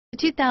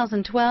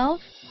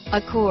2012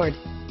 Accord.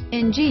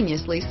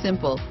 Ingeniously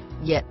simple,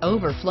 yet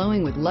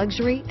overflowing with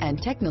luxury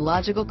and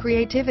technological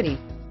creativity.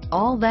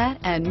 All that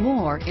and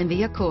more in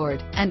the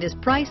Accord, and is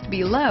priced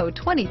below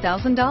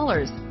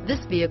 $20,000.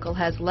 This vehicle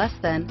has less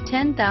than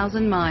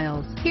 10,000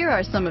 miles. Here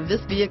are some of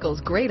this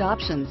vehicle's great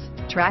options: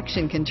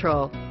 traction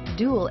control,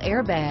 dual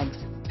airbags,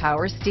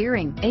 power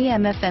steering,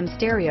 AM/FM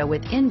stereo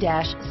with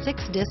in-dash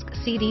 6-disc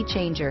CD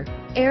changer,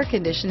 air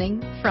conditioning,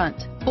 front,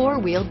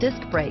 4-wheel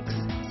disc brakes,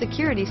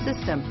 security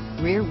system,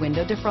 rear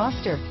window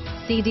defroster,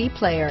 CD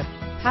player,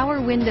 power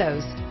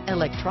windows,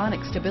 electronic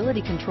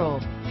stability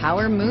control,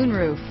 power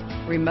moonroof,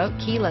 remote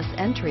keyless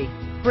entry,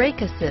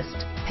 brake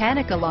assist,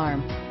 panic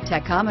alarm,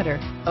 tachometer,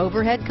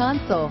 overhead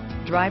console,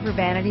 driver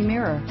vanity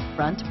mirror,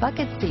 front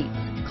bucket seats,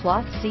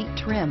 cloth seat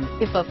trim.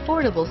 If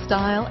affordable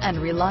style and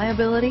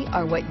reliability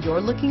are what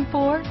you're looking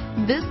for,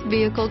 this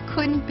vehicle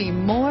couldn't be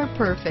more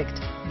perfect.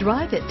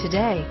 Drive it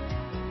today.